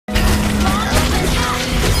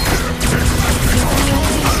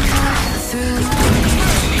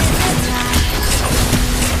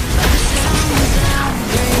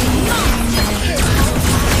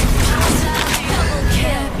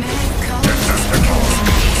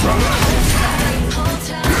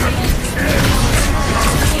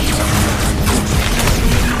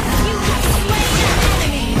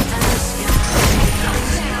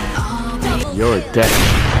death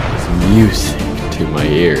is music to my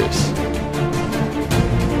ears.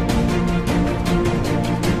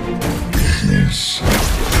 Business.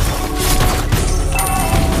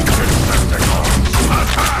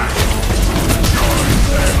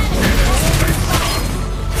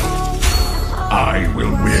 I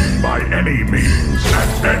will win by any means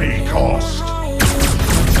at any cost.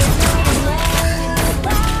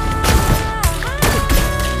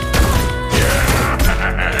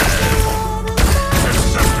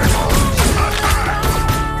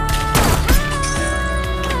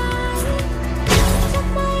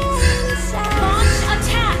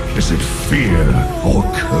 Is it fear or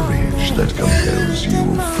courage that compels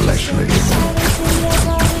you, fleshling?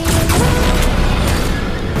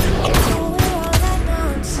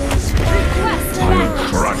 I will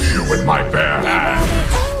crush you with my bare hands.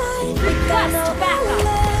 Request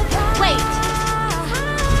backup. Wait.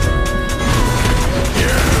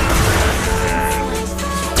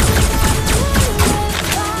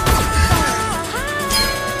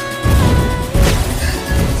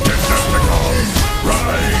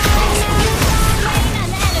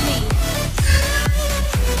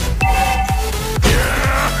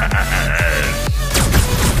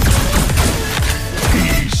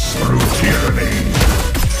 Peace through tyranny.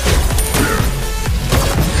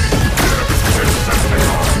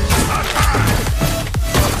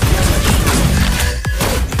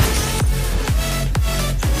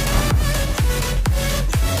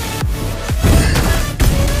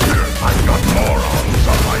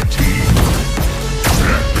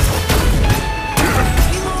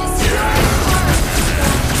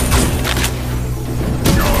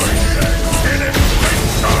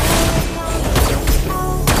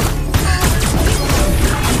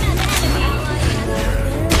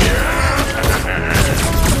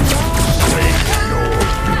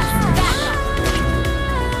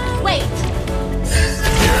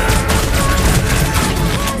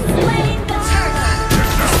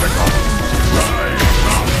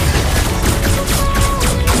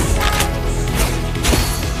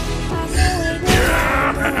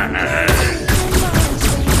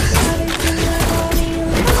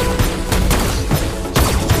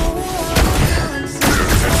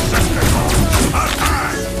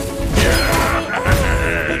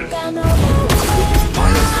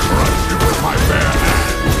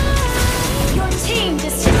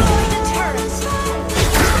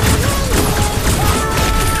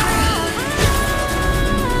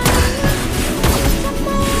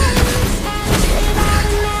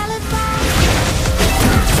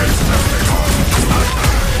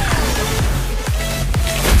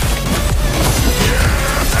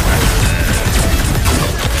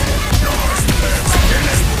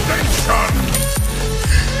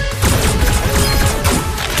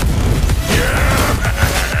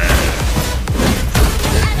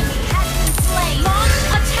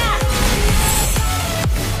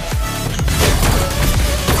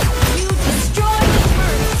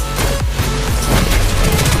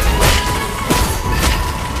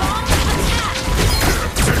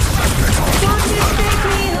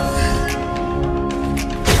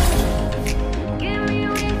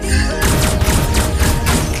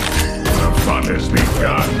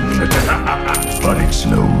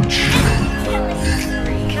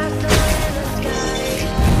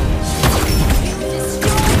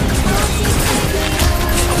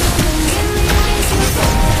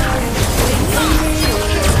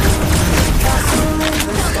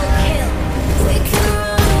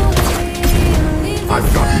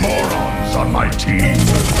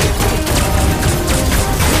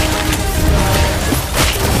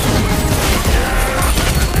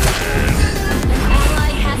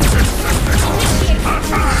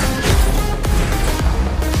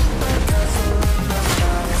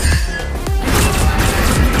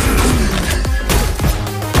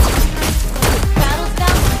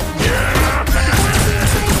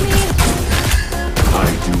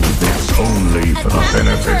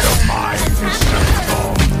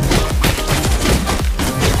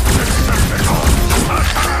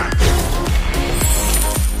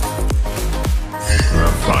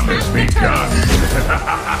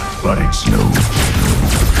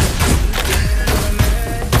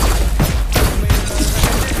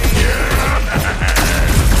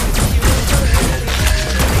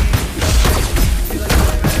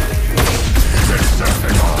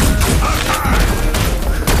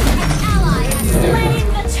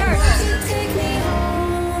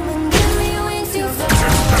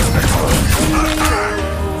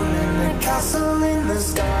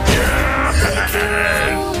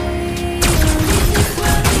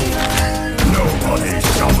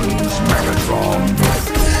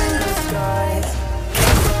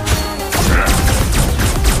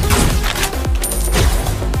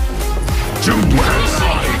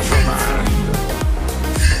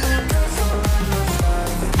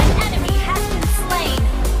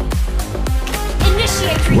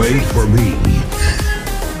 for me.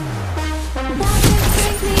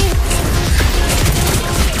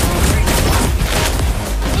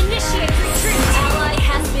 Initiate retreat. Ally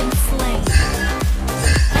has been slain.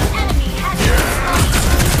 An enemy has been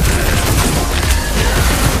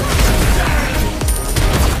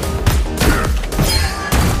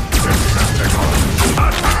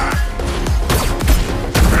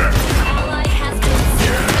Ally has been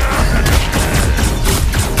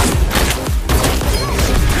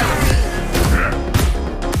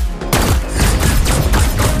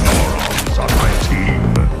Morons on my team.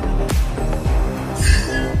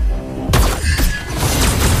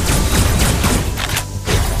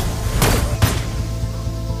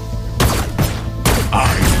 I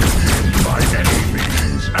win by any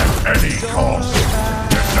means, at any cost.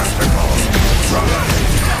 Decepticons, rise.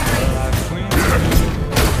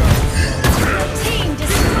 team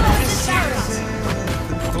destroyed the turret.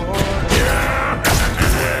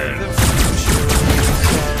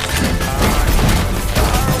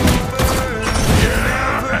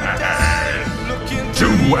 Do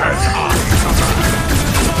as I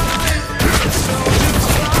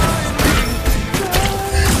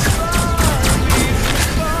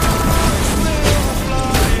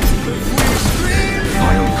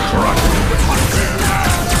I'll crush you with my Launch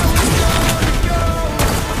attack.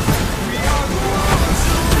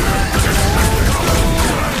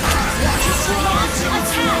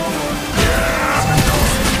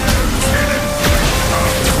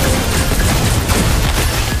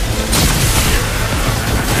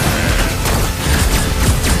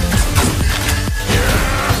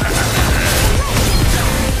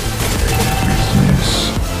 business.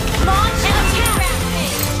 Launch an attack.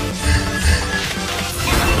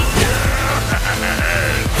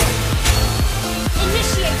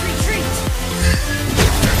 Initiate retreat.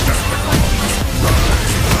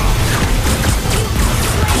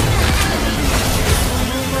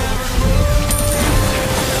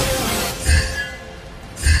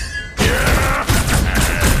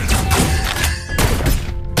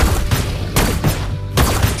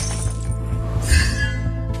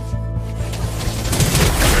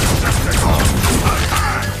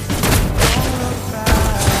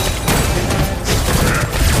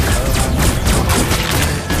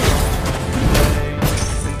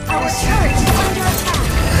 Our turret is under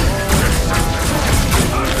attack.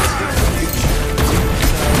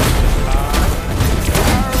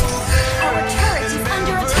 Our turret is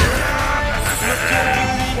under attack.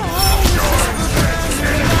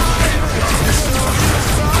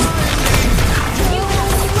 You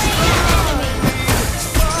have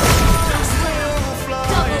slain an enemy.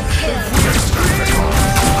 Double kill.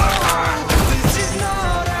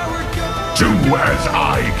 Do as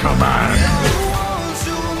I command.